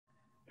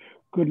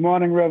Good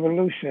morning,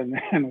 Revolution,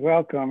 and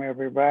welcome,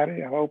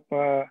 everybody. I hope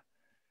all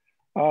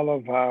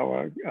of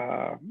our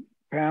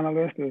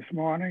panelists this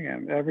morning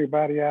and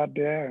everybody out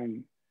there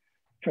in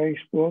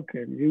Facebook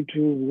and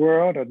YouTube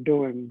world are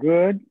doing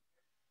good.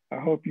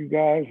 I hope you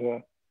guys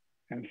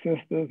and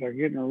sisters are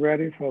getting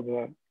ready for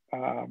the,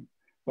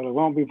 well, it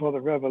won't be for the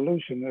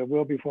revolution, it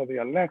will be for the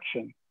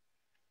election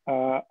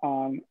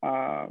on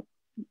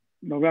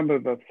November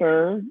the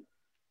 3rd.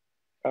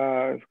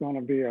 It's going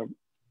to be a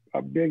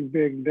big,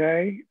 big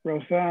day,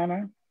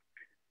 Rosanna.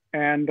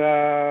 And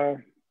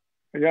are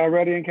y'all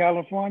ready in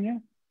California?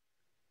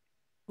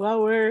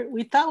 Well,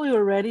 we thought we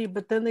were ready,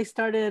 but then they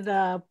started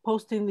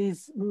posting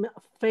these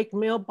fake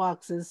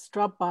mailboxes,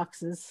 drop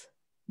boxes.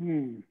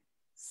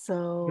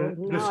 So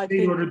the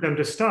state ordered them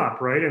to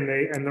stop, right?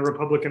 And the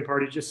Republican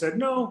Party just said,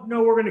 no,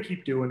 we're going to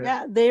keep doing it.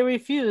 Yeah, they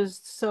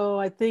refused. So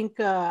I think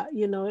I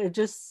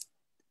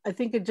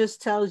think it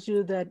just tells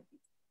you that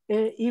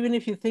even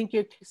if you think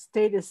your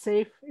state is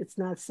safe, it's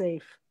not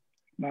safe.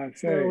 Not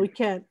safe. So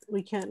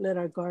we can't let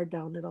our guard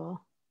down at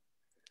all.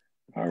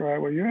 All right.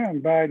 Well, you're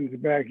in Biden's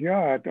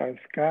backyard,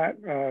 Scott.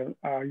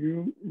 Are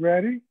you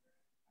ready?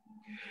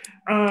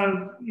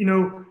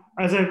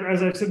 As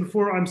I've said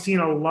before, I'm seeing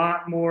a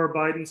lot more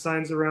Biden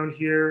signs around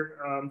here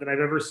than I've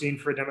ever seen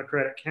for a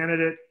Democratic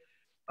candidate.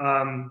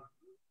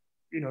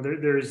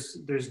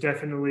 There's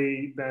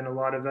definitely been a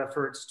lot of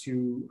efforts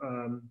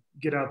to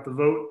get out the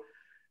vote,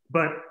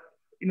 but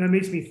it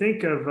makes me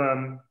think of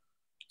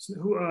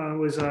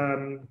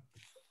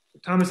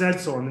Thomas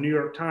Edsall in the New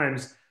York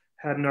Times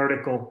had an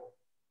article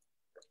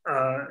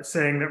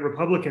saying that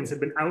Republicans have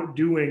been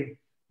outdoing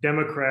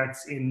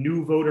Democrats in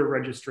new voter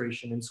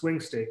registration in swing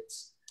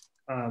states,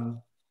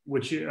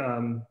 which he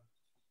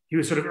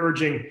was sort of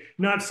urging,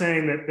 not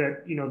saying that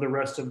the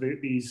rest of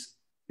these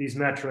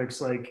metrics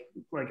like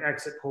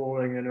exit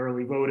polling and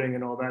early voting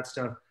and all that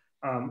stuff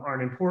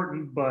aren't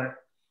important, but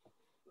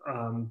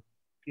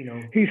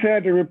he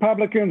said the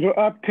Republicans were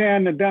up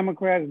 10, the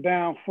Democrats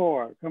down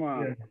 4. Come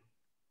on, yeah.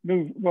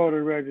 New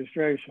voter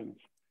registrations.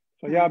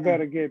 So y'all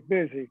better get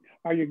busy.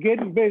 Are you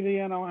getting busy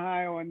in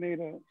Ohio,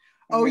 Anita?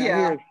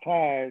 Yeah. It's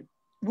tied.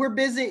 We're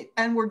busy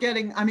and we're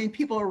getting,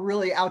 people are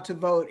really out to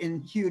vote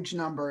in huge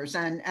numbers,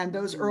 and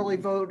those early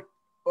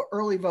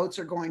votes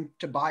are going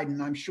to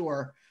Biden, I'm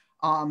sure.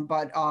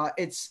 But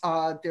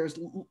there's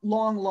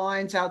long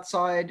lines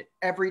outside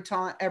every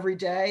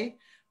day,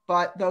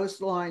 but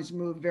those lines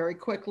move very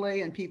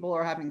quickly and people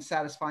are having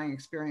satisfying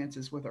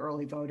experiences with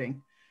early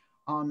voting.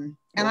 And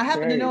I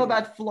happen to know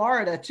about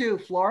Florida too.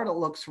 Florida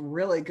looks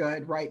really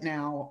good right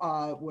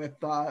now with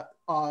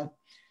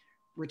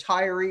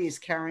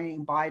retirees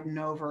carrying Biden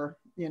over,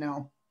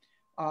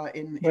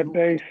 But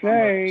they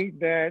say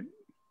that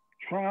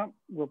Trump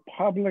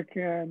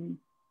Republican,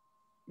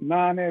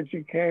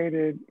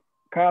 non-educated,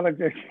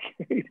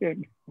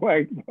 college-educated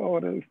white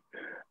voters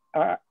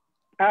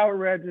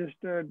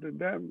out-registered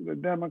the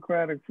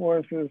Democratic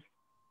forces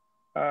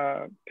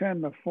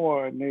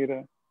 10-4,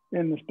 Anita,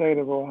 in the state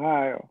of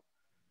Ohio.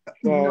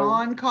 So,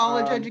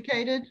 non-college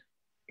educated?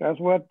 That's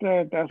what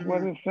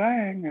it's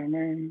saying.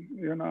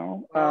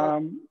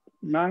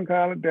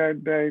 Non-college,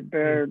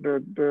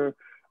 they're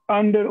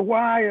under the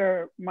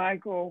wire,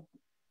 Michael.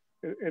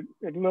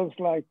 It looks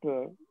like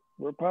the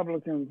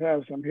Republicans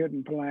have some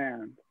hidden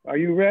plans. Are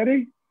you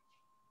ready?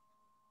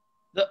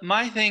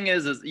 My thing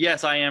is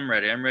yes, I am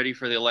ready. I'm ready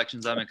for the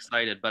elections. I'm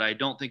excited, but I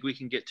don't think we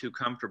can get too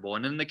comfortable.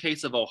 And in the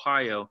case of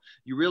Ohio,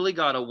 you really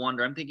got to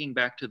wonder. I'm thinking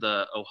back to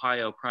the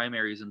Ohio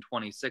primaries in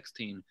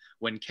 2016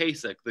 when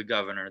Kasich,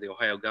 the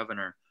Ohio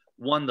governor,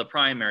 won the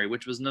primary,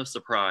 which was no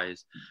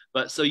surprise.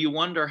 But so you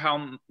wonder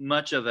how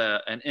much of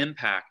an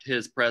impact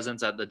his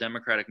presence at the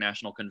Democratic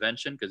National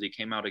Convention, because he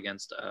came out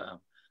against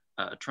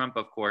Trump,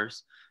 of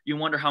course, you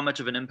wonder how much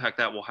of an impact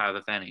that will have,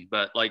 if any.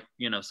 But like,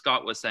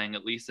 Scott was saying,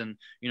 at least in,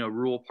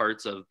 rural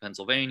parts of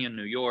Pennsylvania,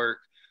 New York,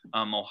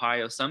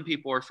 Ohio, some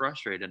people are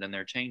frustrated and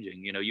they're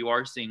changing. You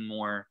are seeing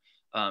more,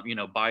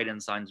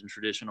 Biden signs in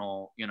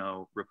traditional,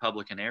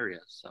 Republican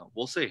areas. So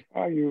we'll see.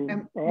 Are you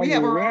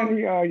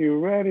ready? Are you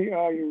ready?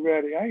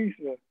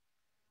 Aisha,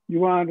 you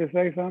wanted to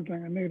say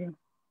something, Anita?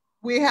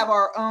 We have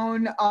our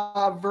own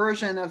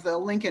version of the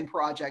Lincoln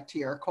Project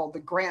here called the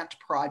Grant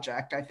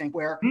Project, I think,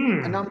 where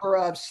a number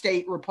of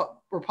state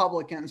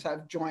Republicans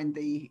have joined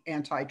the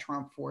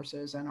anti-Trump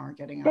forces and are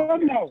getting out.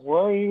 I'm not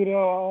worried.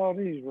 All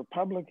these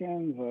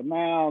Republicans are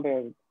now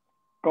they're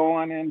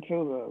going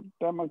into the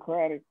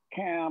Democratic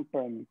camp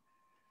and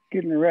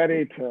getting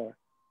ready to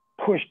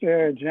push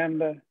their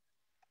agenda.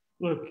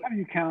 Look, how do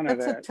you counter that?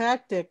 That's a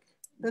tactic.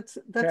 That's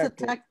a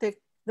tactic.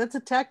 That's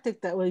a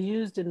tactic that was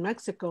used in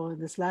Mexico in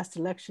this last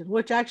election,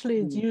 which actually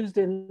is used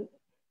in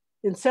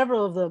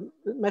several of the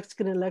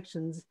Mexican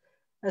elections.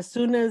 As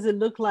soon as it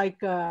looked like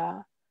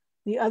the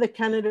other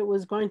candidate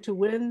was going to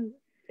win,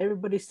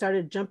 everybody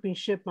started jumping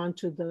ship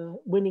onto the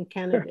winning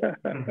candidate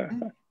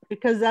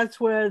because that's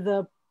where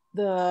the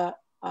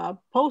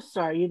posts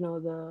are.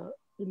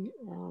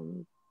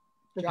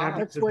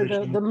 That's where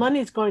the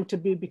money's going to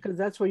be, because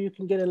that's where you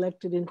can get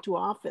elected into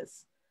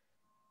office.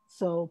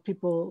 So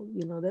people,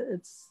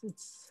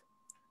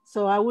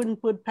 So I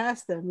wouldn't put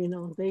past them. You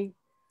know, they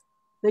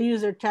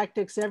use their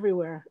tactics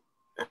everywhere.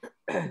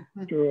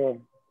 Sure.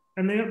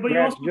 And they, but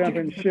rats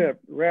jumping ship.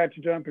 Rats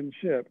jumping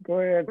ship. Go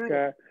ahead, right.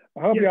 Scott.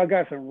 I hope y'all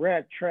got some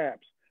rat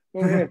traps.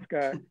 Go ahead,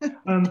 Scott.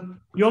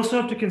 You also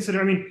have to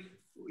consider. I mean,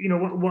 you know,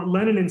 what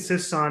Lenin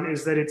insists on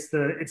is that it's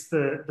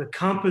the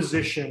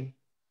composition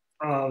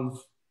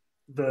of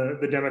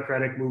the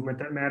democratic movement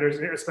that matters,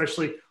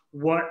 especially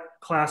what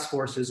class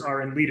forces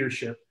are in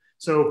leadership.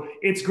 So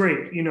it's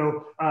great, you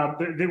know,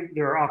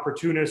 there are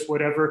opportunists,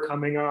 whatever,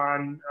 coming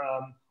on,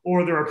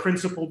 or there are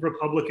principled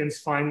Republicans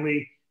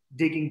finally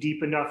digging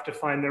deep enough to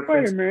find their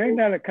principles. Wait a minute, ain't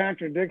that a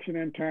contradiction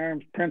in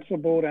terms,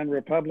 principled and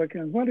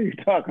Republicans? What are you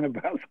talking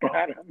about, Scott?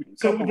 I mean,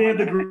 so they have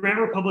the Grant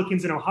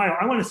Republicans in Ohio.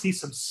 I want to see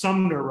some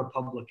Sumner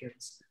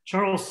Republicans.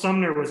 Charles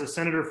Sumner was a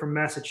senator from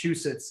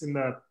Massachusetts in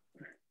the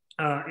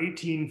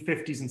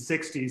 1850s and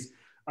 60s.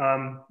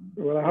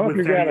 Well, I hope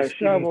you got a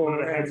shovel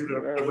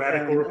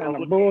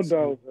and a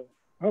bulldozer.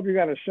 I hope you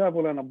got a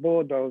shovel and a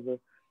bulldozer,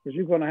 because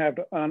you're going to have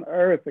to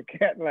unearth a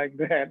cat like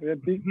that. They're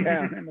deep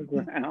down in the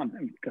ground.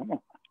 And come on.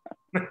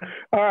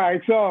 All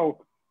right,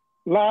 so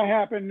a lot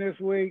happened this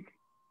week.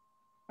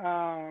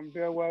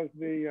 There was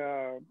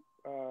the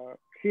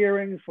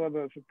hearings for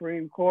the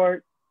Supreme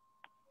Court,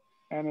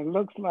 and it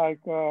looks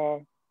like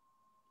the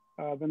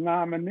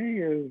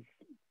nominee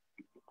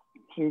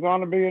she's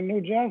going to be a new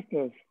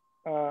justice.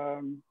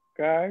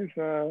 Guys,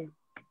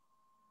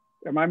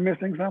 am I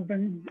missing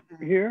something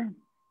here?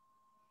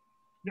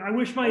 I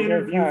wish my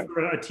interview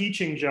for a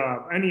teaching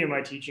job, any of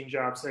my teaching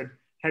jobs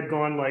had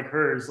gone like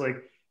hers, like,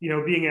 you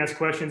know, being asked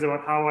questions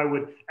about how I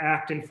would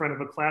act in front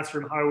of a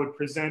classroom, how I would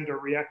present or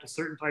react to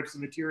certain types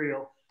of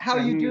material. How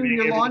you do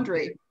your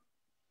laundry.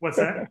 What's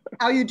that?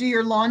 How you do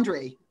your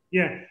laundry.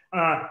 Yeah,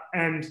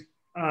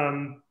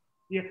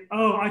 yeah.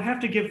 Oh, I'd have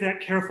to give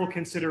that careful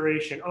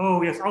consideration.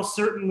 Oh, yes, I'll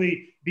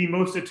certainly be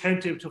most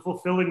attentive to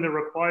fulfilling the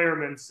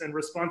requirements and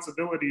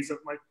responsibilities of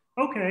my.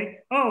 Okay.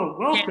 Oh,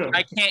 welcome.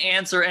 I can't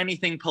answer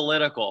anything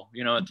political.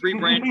 You know, 3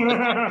 branches.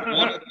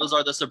 One of those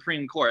are the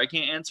Supreme Court. I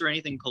can't answer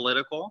anything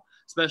political,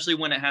 especially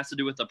when it has to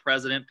do with the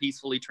president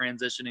peacefully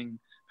transitioning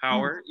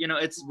power. You know,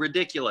 it's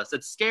ridiculous.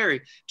 It's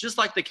scary, just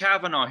like the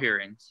Kavanaugh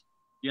hearings.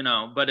 You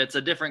know, but it's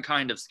a different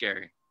kind of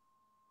scary.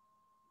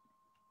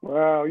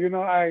 Well, you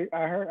know, I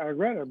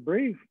read a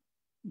brief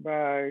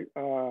by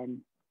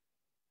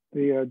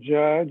the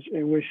judge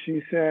in which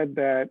she said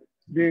that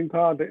being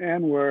called the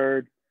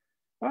N-word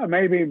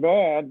may be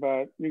bad,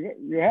 but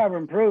you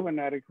haven't proven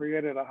that it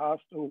created a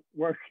hostile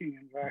working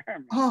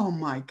environment. Oh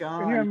my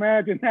God! Can you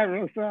imagine that,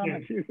 Rosanna? Yeah.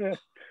 She said,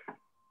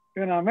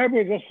 you know, maybe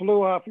it just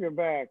flew off your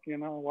back. You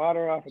know,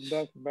 water off a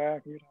duck's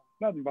back. You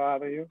know, doesn't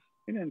bother you.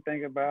 You didn't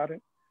think about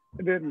it.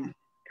 It didn't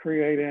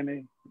create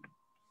any.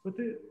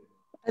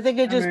 I think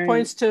it just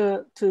points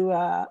to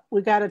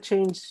we got to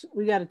change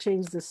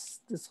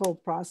this whole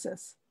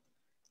process.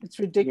 It's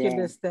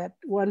ridiculous that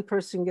one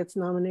person gets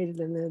nominated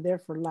and they're there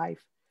for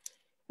life.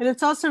 And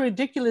it's also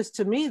ridiculous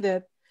to me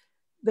that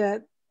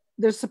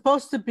they're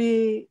supposed to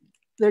be,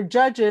 they're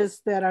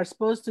judges that are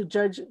supposed to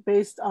judge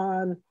based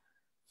on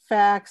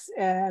facts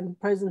and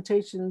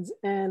presentations.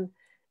 And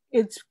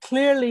it's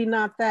clearly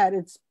not that.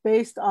 It's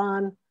based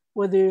on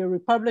whether you're a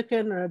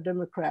Republican or a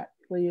Democrat,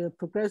 whether you're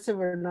progressive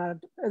or not.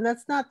 And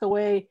that's not the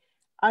way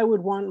I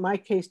would want my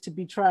case to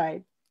be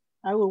tried.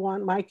 I would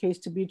want my case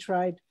to be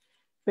tried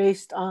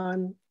based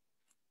on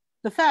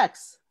the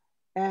facts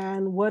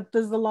and what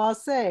does the law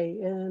say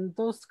and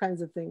those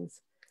kinds of things.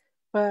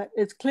 But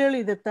it's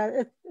clearly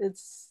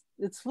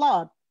it's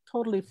flawed,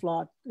 totally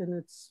flawed, and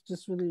it's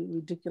just really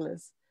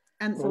ridiculous.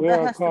 And so that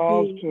has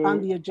to be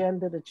on the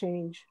agenda to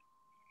change.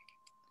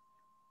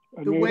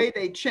 The way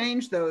they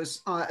change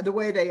those, the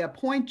way they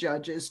appoint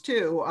judges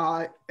too.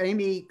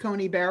 Amy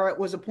Coney Barrett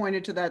was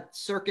appointed to that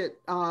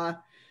circuit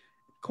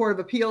Court of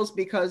Appeals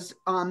because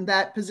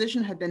that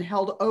position had been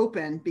held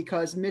open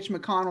because Mitch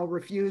McConnell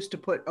refused to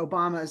put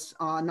Obama's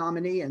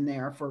nominee in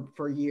there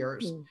for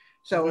years.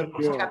 So it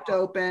was kept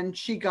open.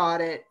 She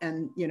got it.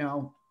 And, you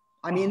know,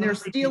 I mean, they're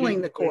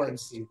stealing the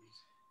courts.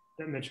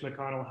 That Mitch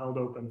McConnell held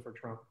open for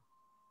Trump.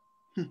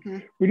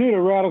 We need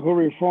a radical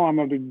reform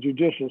of the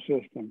judicial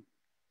system.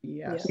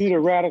 Yes. We need a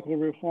radical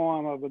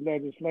reform of the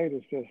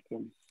legislative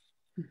system.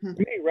 We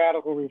need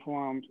radical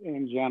reforms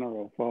in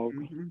general, folks,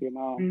 you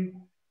know.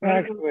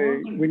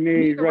 Actually, we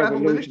need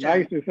revolution. I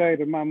used to say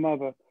to my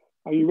mother,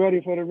 "Are you ready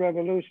for the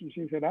revolution?"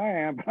 She said, "I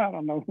am, but I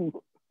don't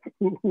know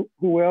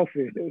who else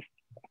is."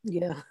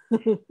 Yeah.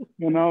 You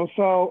know,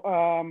 so,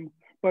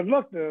 but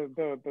look,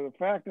 the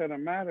fact of the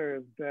matter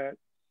is that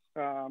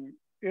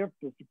if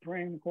the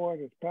Supreme Court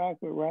is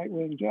packed with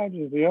right-wing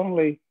judges,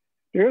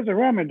 there is a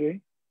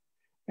remedy,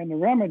 and the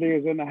remedy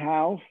is in the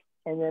House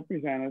of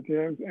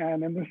Representatives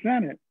and in the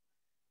Senate.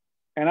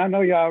 And I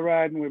know y'all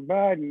riding with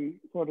Biden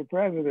for the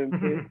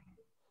presidency.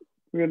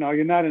 You know,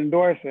 you're not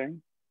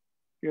endorsing,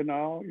 you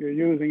know, you're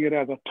using it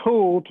as a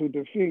tool to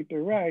defeat the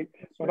right,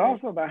 but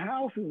also the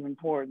House is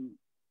important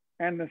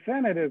and the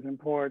Senate is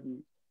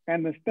important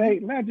and the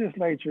state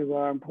legislatures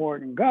are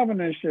important,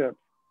 governorship,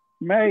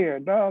 mayor,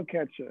 dog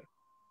catcher.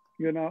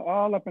 You know,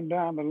 all up and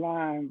down the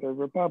line, the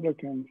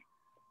Republicans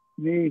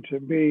need to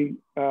be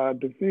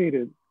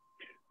defeated.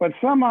 But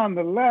some on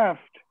the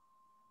left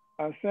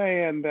are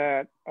saying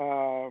that,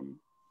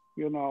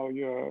 you know,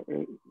 you're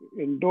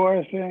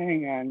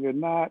endorsing and you're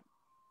not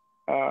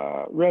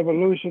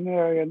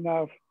revolutionary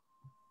enough.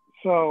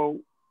 So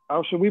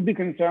should we be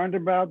concerned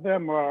about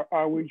them, or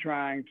are we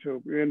trying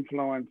to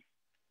influence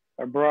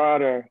a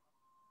broader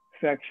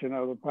section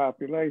of the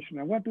population?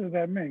 And what does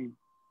that mean?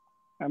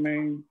 I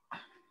mean,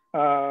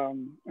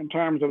 in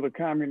terms of the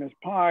Communist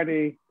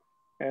Party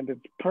and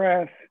its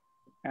press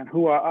and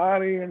who our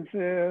audience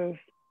is,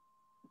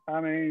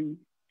 I mean,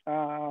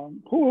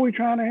 who are we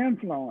trying to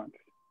influence?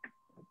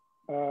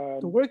 The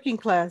working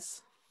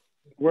class.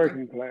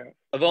 Working class.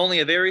 Of only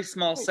a very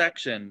small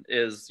section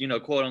is, you know,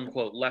 quote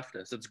unquote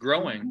leftist. It's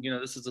growing. You know,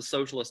 this is a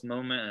socialist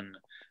moment, and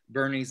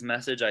Bernie's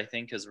message, I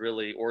think, has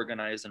really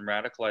organized and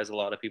radicalized a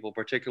lot of people,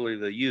 particularly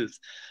the youth.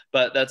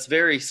 But that's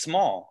very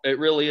small. It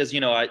really is.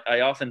 You know,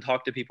 I often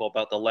talk to people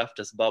about the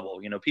leftist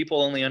bubble. You know,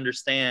 people only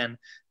understand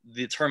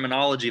the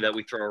terminology that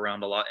we throw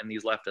around a lot in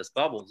these leftist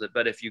bubbles.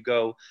 But if you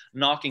go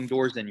knocking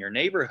doors in your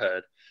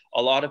neighborhood,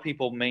 a lot of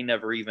people may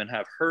never even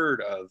have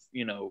heard of,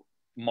 you know,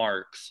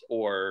 Marx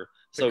or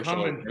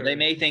socialism. They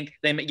may think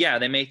they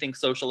may think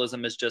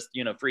socialism is just,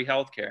 you know, free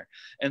healthcare.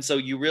 And so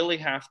you really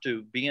have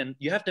to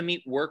you have to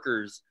meet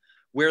workers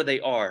where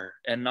they are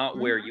and not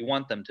where you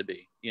want them to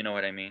be. You know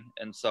what I mean?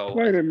 And so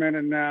wait a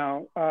minute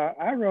now.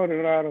 I wrote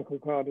an article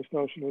called The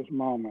Socialist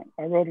Moment.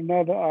 I wrote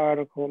another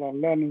article on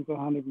Lenin's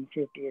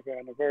 150th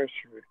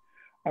anniversary.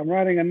 I'm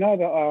writing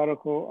another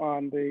article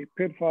on the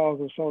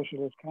pitfalls of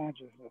socialist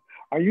consciousness.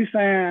 Are you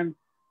saying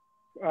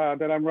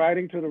that I'm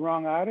writing to the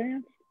wrong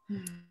audience?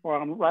 Or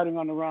I'm writing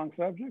on the wrong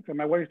subject? Am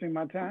I wasting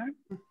my time?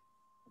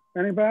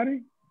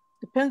 Anybody?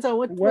 Depends on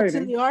what's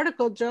in the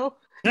article, Joe.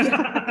 A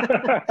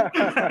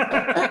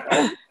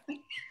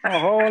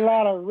whole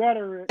lot of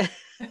rhetoric.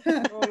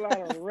 A whole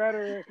lot of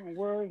rhetoric and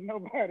words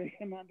nobody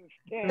can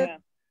understand.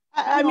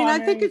 I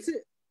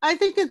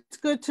think it's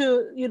good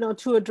to, you know,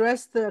 to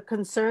address the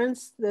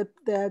concerns that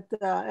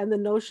and the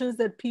notions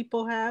that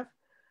people have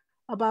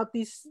about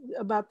these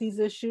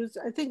issues.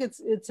 I think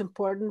it's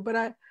important,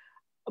 but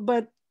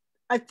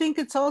I think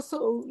it's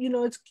also, you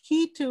know, it's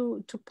key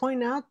to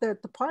point out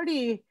that the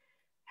party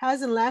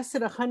hasn't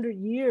lasted 100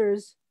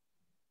 years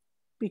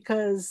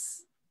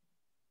because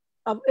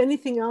of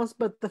anything else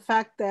but the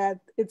fact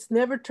that it's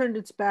never turned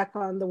its back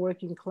on the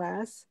working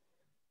class,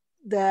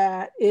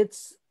 that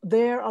it's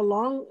been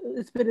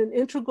an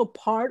integral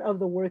part of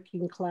the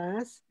working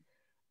class,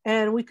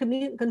 and we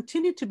can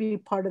continue to be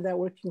part of that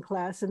working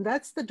class, and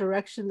that's the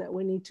direction that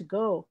we need to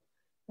go.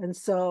 And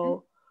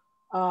so,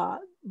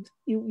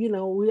 you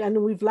know,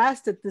 we've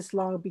lasted this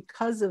long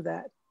because of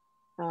that.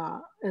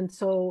 And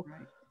so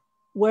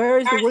where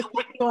is the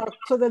working class?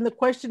 So then the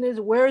question is,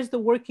 where is the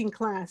working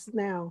class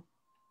now?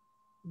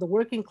 The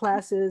working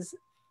class is,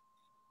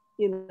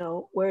 you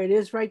know, where it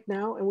is right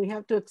now, and we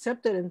have to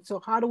accept it. And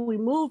so how do we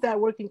move that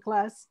working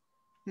class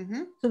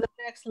to the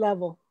next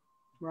level?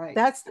 Right.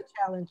 That's the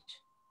challenge.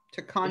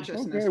 To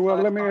consciousness. Okay, well,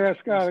 let me ask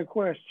Scott a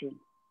question.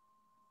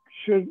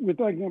 We're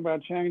thinking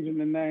about changing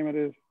the name of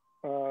this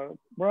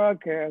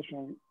broadcast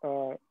from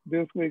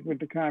This Week with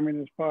the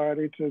Communist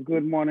Party to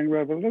Good Morning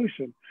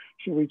Revolution.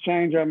 Should we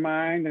change our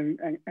mind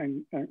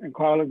and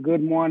call it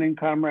Good Morning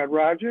Comrade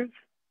Rogers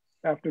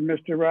after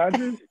Mr.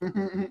 Rogers?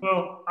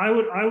 Well,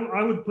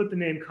 I would put the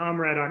name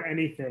Comrade on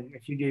anything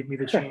if you gave me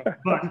the chance.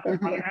 But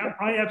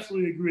I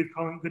absolutely agree with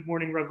calling it Good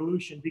Morning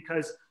Revolution,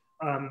 because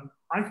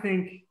I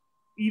think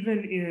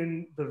even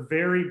in the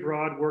very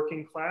broad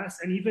working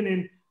class, and even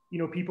in, you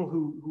know, people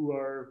who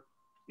are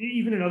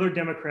even in other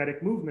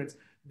democratic movements,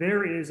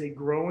 there is a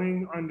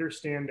growing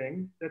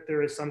understanding that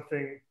there is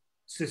something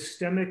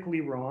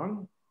systemically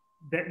wrong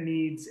that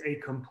needs a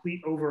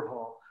complete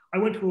overhaul. I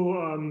went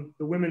to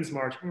the Women's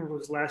March, I remember it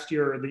was last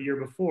year or the year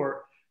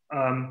before,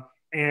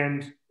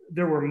 and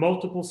there were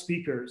multiple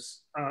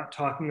speakers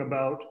talking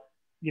about,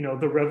 you know,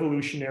 the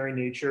revolutionary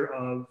nature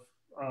of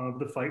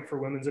the fight for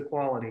women's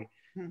equality.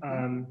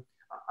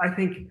 I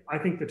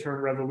think the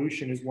term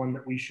revolution is one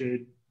that we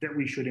should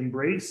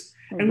embrace,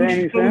 and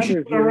we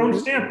should put our own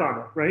stamp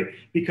on it, right?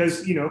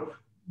 Because, you know,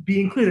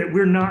 being clear that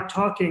we're not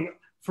talking,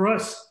 for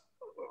us,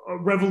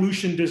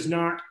 revolution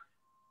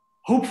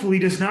hopefully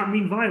does not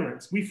mean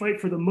violence. We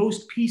fight for the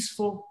most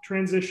peaceful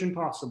transition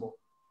possible.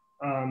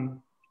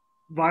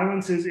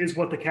 Violence is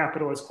what the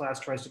capitalist class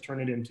tries to turn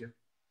it into.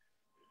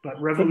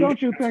 But revolution. But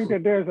don't you think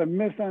that there's a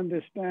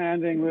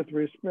misunderstanding with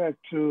respect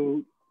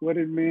to what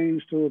it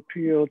means to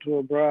appeal to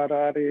a broad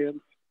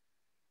audience?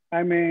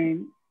 I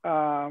mean,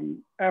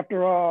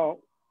 after all,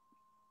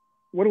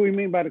 what do we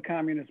mean by the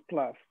Communist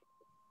Plus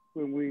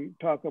when we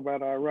talk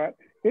about our right?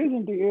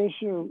 Isn't the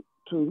issue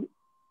to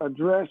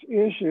address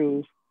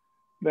issues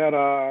that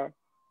are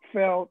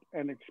felt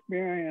and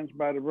experienced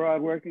by the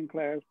broad working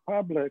class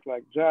public,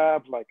 like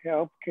jobs, like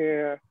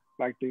healthcare,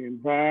 like the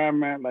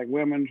environment, like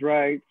women's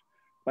rights,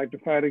 like the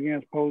fight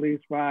against police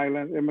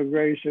violence,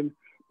 immigration,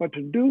 but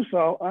to do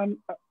so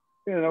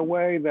in a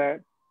way that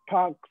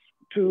talks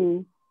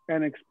to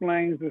and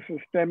explains the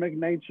systemic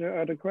nature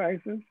of the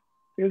crisis?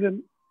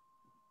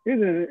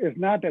 It's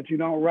not that you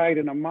don't write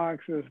in a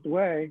Marxist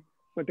way,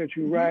 but that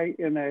you write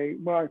in a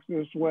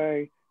Marxist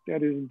way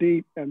that is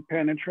deep and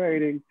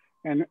penetrating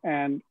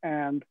and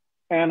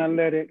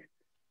analytic,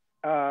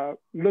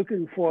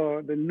 looking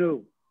for the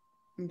new.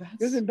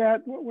 Isn't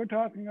that what we're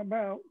talking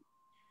about?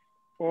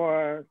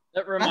 Or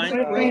that reminds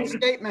that's a great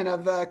statement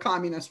of the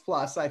Communist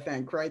Plus, I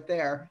think, right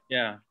there.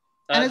 Yeah.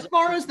 And as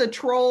far as the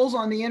trolls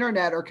on the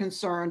internet are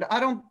concerned, I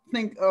don't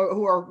think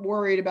who are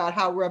worried about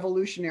how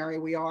revolutionary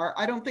we are,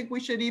 I don't think we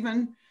should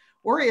even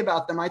worry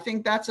about them. I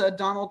think that's a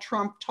Donald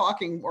Trump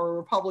talking or a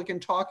Republican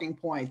talking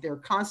point. They're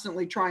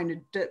constantly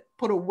trying to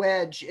put a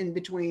wedge in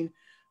between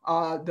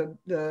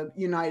the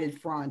United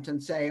Front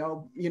and say,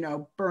 oh, you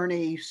know,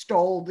 Bernie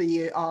stole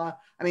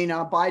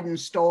Biden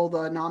stole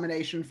the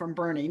nomination from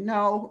Bernie.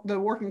 No, the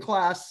working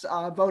class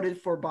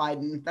voted for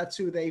Biden. That's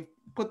who they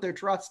put their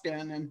trust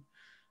in. And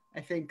I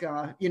think,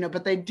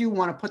 but they do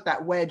want to put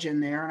that wedge in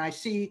there. And I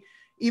see,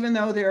 even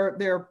though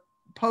they're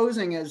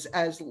posing as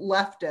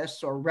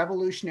leftists or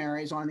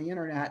revolutionaries on the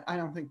internet, I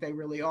don't think they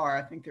really are.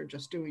 I think they're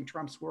just doing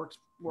Trump's work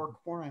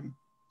for him.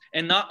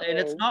 And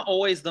it's not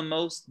always the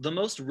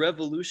most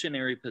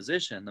revolutionary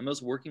position. The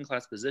most working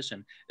class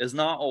position is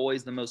not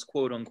always the most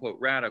quote unquote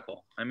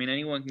radical. I mean,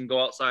 anyone can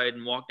go outside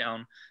and walk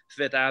down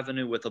Fifth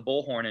Avenue with a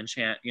bullhorn and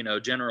chant, you know,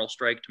 general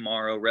strike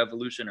tomorrow,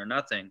 revolution or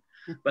nothing.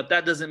 But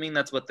that doesn't mean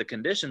that's what the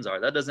conditions are.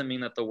 That doesn't mean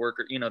that the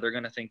worker, you know, they're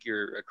going to think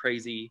you're a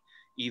crazy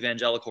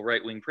evangelical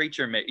right-wing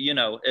preacher. You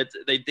know,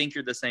 they think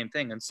you're the same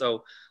thing. And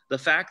so the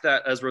fact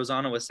that, as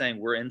Rosanna was saying,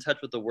 we're in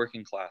touch with the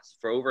working class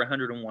for over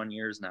 101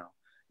 years now.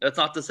 That's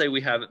not to say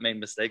we haven't made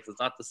mistakes. It's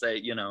not to say,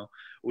 you know,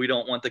 we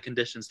don't want the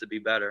conditions to be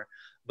better.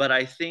 But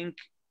I think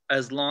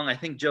I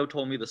think Joe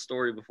told me the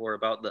story before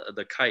about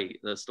the kite,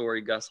 the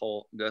story Gus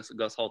Hall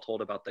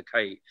told about the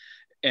kite.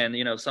 And,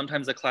 you know,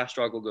 sometimes the class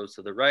struggle goes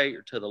to the right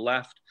or to the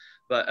left,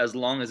 but as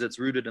long as it's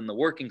rooted in the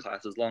working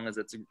class, as long as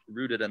it's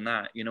rooted in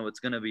that, you know, it's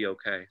going to be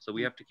okay. So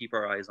we have to keep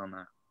our eyes on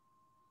that.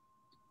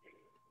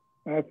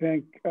 I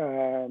think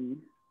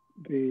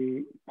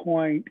the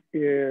point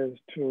is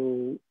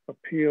to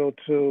appeal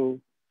to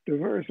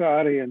diverse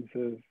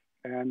audiences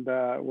and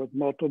with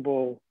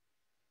multiple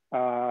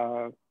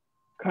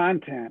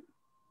content,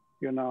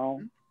 you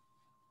know.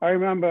 I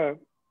remember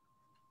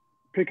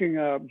picking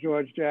up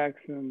George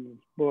Jackson's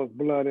book,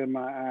 Blood in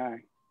My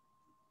Eye.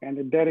 And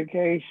the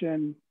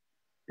dedication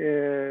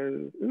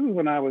it was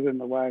when I was in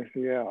the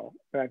YCL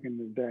back in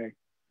the day.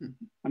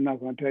 I'm not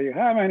going to tell you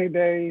how many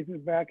days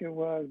back it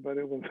was, but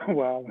it was a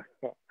while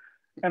ago.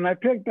 And I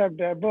picked up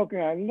that book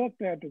and I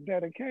looked at the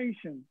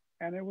dedication,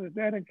 and it was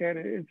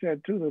dedicated, it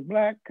said, to the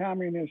Black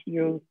communist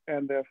youth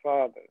and their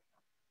fathers.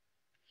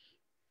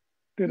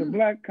 To the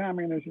Black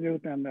communist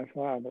youth and their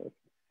fathers.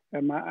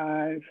 And my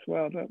eyes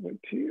swelled up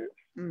with tears.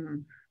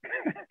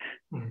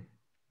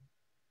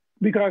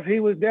 Because he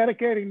was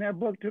dedicating that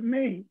book to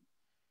me,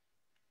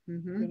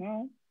 you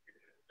know?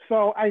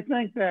 So I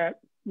think that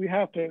we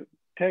have to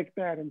take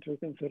that into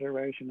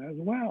consideration as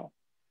well.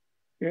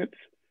 It's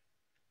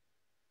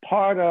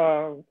part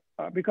of,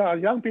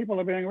 because young people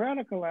are being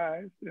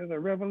radicalized, there's a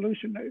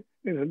revolution,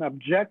 it's an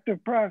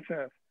objective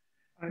process.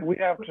 And we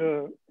have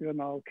to, you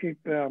know,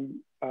 keep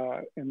them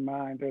in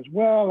mind, as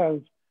well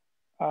as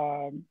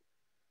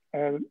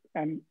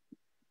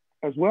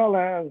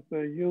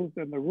the youth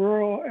in the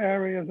rural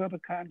areas of the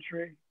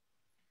country,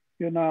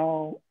 you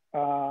know,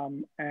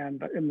 and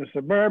in the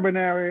suburban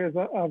areas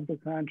of the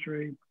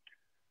country,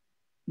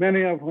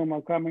 many of whom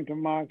are coming to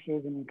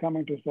Marxism and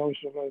coming to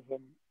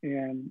socialism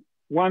in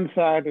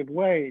one-sided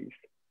ways.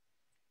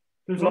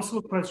 There's also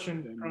a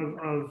question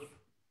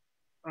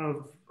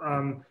of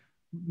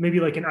maybe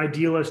like an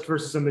idealist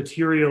versus a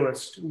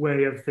materialist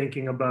way of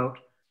thinking about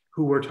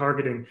who we're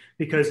targeting.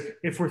 Because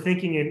if we're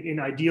thinking in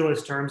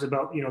idealist terms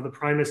about, you know, the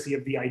primacy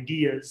of the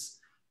ideas,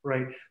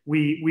 right?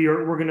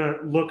 We're going to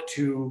look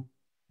to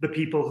the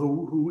people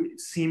who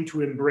seem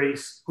to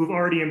embrace, who've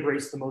already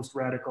embraced the most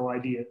radical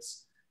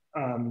ideas.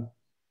 You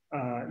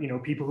know,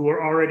 people who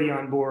are already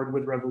on board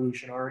with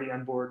revolution, already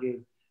on board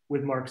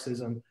with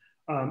Marxism.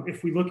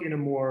 If we look in a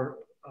more,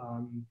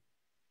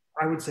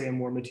 I would say a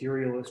more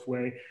materialist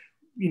way,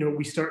 you know,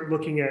 we start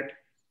looking at,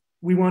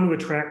 we want to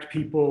attract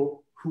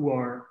people who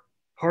are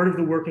part of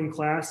the working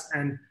class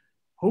and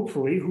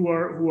hopefully who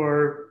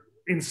are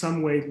in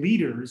some way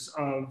leaders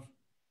of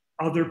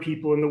other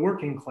people in the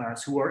working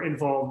class who are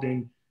involved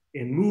in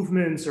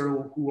movements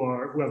or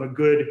who have a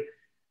good,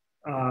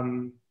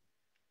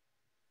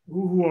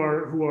 who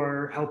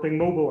are helping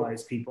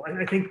mobilize people. And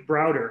I think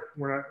Browder,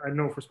 I don't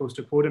know if we're supposed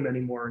to quote him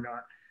anymore or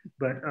not,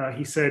 but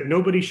he said,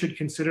 nobody should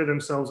consider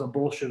themselves a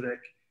Bolshevik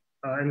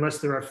unless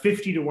there are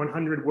 50 to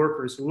 100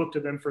 workers who look to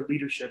them for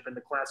leadership in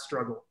the class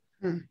struggle.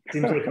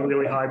 Seems like a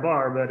really high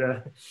bar, but.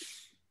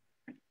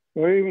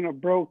 Or even a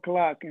broke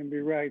clock can be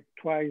right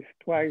twice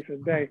a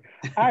day.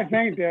 I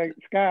think that,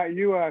 Scott,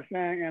 you are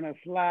saying in a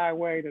sly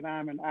way that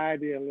I'm an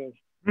idealist.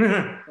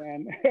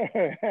 And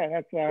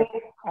that's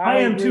I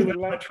am too, but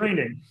my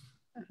training.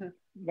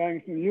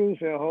 Langston Hughes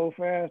said, hold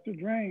fast to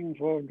dreams,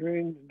 for if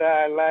dreams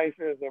die, life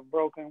is a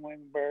broken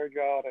winged bird,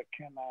 y'all, that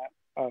cannot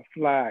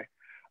fly.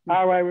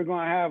 All right, we're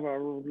going to have a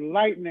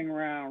lightning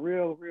round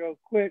real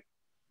quick.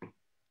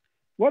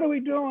 What are we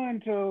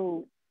doing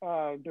to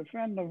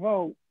defend the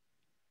vote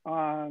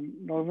on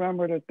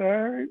November the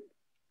 3rd?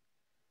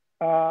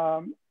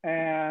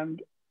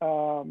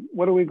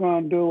 What are we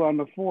going to do on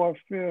the 4th,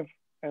 5th,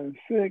 and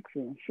 6th,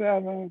 and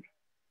 7th?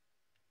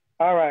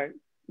 All right,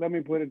 let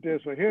me put it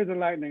this way. Here's the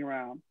lightning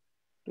round.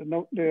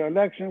 The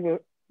election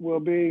will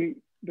be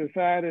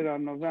decided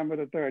on November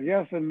the 3rd.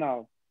 Yes or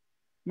no?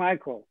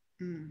 Michael?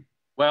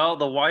 Well,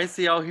 the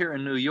YCL here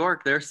in New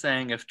York, they're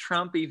saying if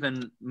Trump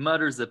even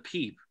mutters a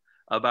peep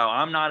about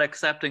I'm not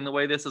accepting the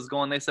way this is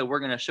going, they said we're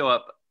going to show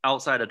up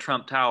outside of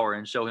Trump Tower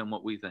and show him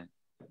what we think.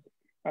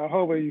 I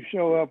hope you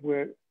show up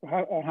with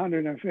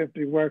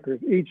 150 workers,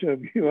 each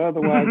of you,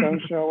 otherwise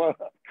don't show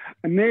up.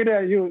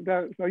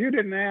 Anita, so you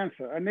didn't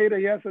answer. Anita,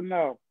 yes or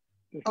no?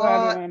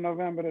 Decided on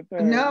November the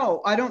 3rd.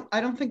 No, I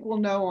don't think we'll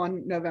know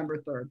on November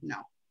 3rd, no.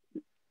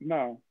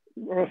 No.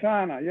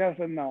 Rosanna, yes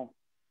or no?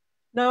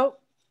 No,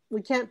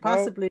 we can't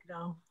possibly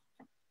know.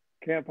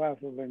 Can't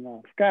possibly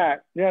know.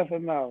 Scott, yes or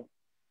no?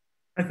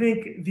 I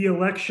think the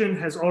election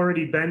has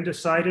already been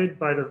decided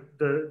by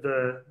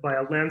by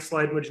a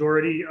landslide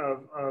majority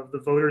of the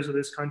voters of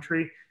this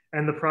country,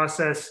 and the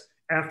process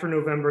after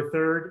November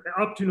 3rd,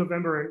 up to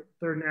November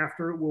 3rd and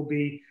after, will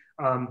be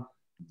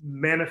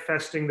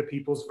manifesting the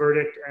people's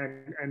verdict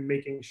and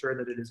making sure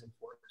that it is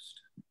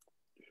enforced.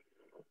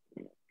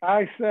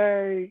 I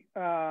say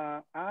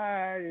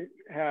I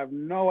have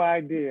no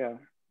idea,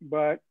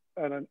 but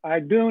I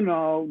do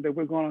know that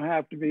we're going to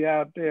have to be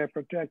out there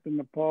protecting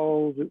the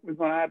polls. We're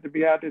going to have to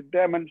be out there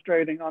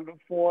demonstrating on the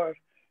 4th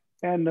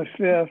and the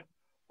 5th,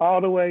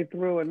 all the way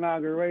through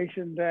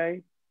Inauguration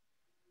Day,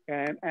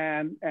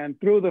 and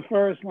through the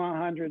first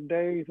 100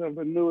 days of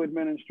the new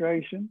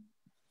administration,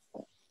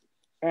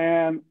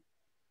 and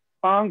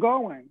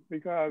ongoing,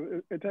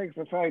 because it takes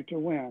a fight to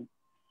win.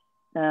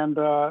 And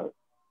I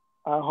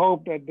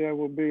hope that there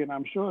will be, and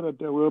I'm sure that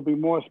there will be,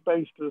 more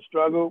space to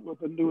struggle with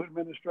the new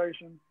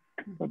administration.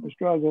 But the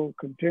struggle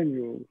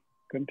continues.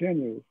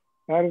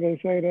 How do they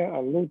say that?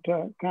 A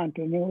luta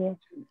continua?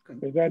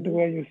 Is that the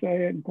way you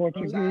say it in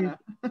Portuguese?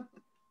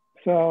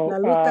 So, La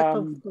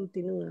luta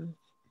continua.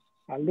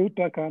 A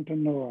luta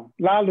continua.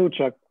 La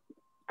lucha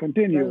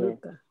continua. La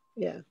luta.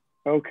 Yeah.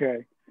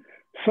 Okay.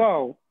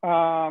 So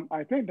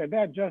I think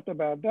that just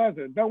about does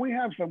it. Don't we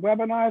have some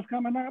webinars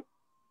coming up?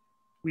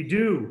 We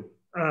do.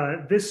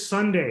 This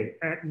Sunday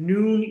at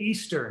noon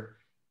Eastern,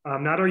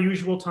 not our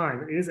usual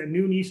time. It is at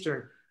noon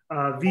Eastern.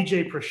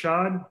 Vijay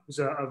Prashad, who's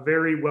a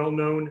very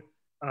well-known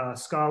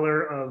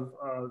scholar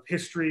of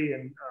history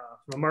and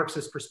from a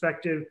Marxist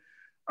perspective,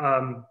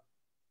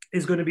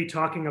 is going to be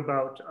talking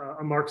about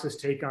a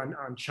Marxist take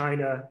on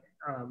China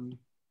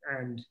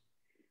and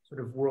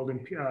sort of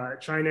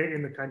China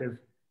in the kind of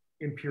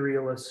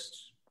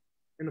imperialist,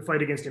 in the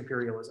fight against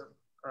imperialism.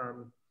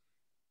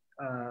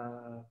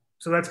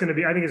 So that's going to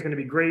be, I think it's going to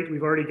be great.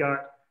 We've already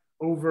got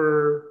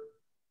over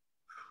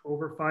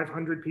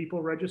 500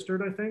 people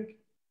registered, I think.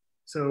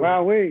 So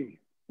wowee,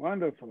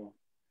 wonderful.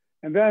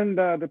 And then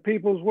the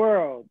People's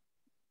World,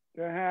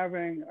 they're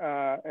having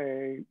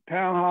a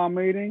town hall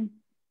meeting.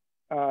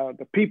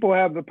 The people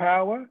have the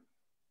power,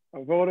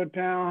 a voter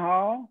town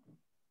hall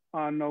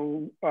on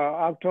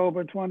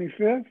October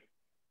 25th,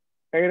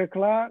 8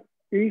 o'clock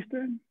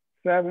Eastern,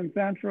 7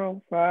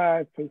 Central,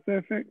 5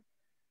 Pacific.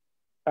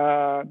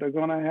 They're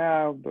gonna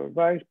have the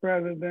vice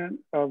president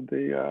of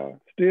the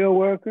steel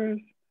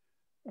workers.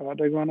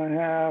 They're gonna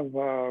have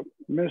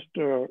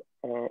Mr.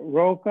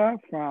 Roca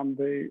from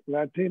the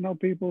Latino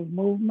People's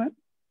Movement.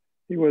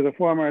 He was a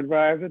former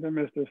advisor to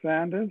Mr.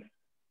 Sanders.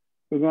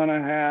 We're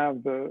gonna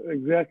have the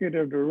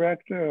executive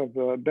director of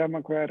the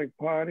Democratic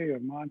Party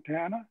of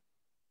Montana.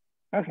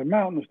 That's a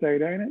mountain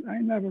state, ain't it? I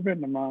ain't never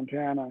been to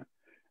Montana.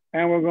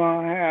 And we're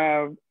gonna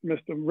have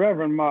Mr.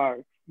 Reverend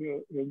Marx.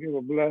 He'll give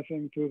a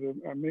blessing to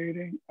the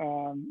meeting.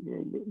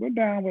 We're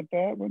down with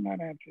that. We're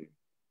not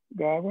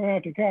anti-God, we're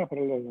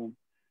anti-capitalism.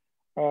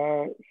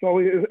 So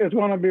it's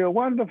going to be a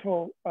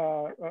wonderful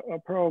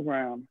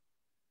program,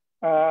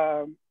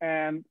 and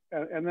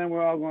then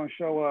we're all going to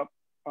show up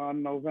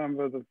on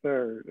November the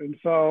 3rd. And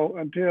so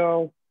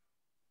until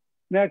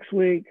next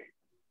week,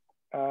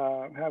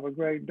 have a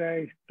great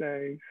day.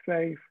 Stay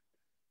safe,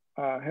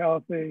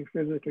 healthy,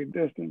 physically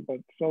distant, but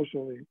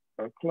socially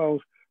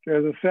close.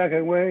 There's a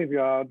second wave,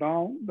 y'all.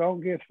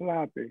 Don't get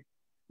sloppy.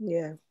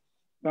 Yeah.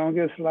 Don't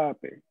get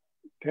sloppy.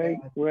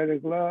 Wear the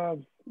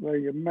gloves, wear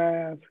your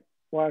mask.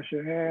 Wash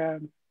your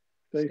hands,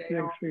 stay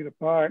 6 feet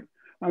apart,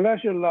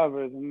 unless you're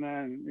lovers, and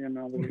then, you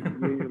know, there's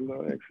a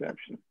little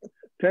exception.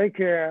 Take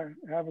care.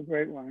 Have a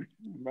great one.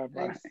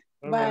 Bye-bye.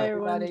 Bye,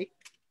 everybody.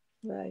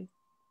 Bye.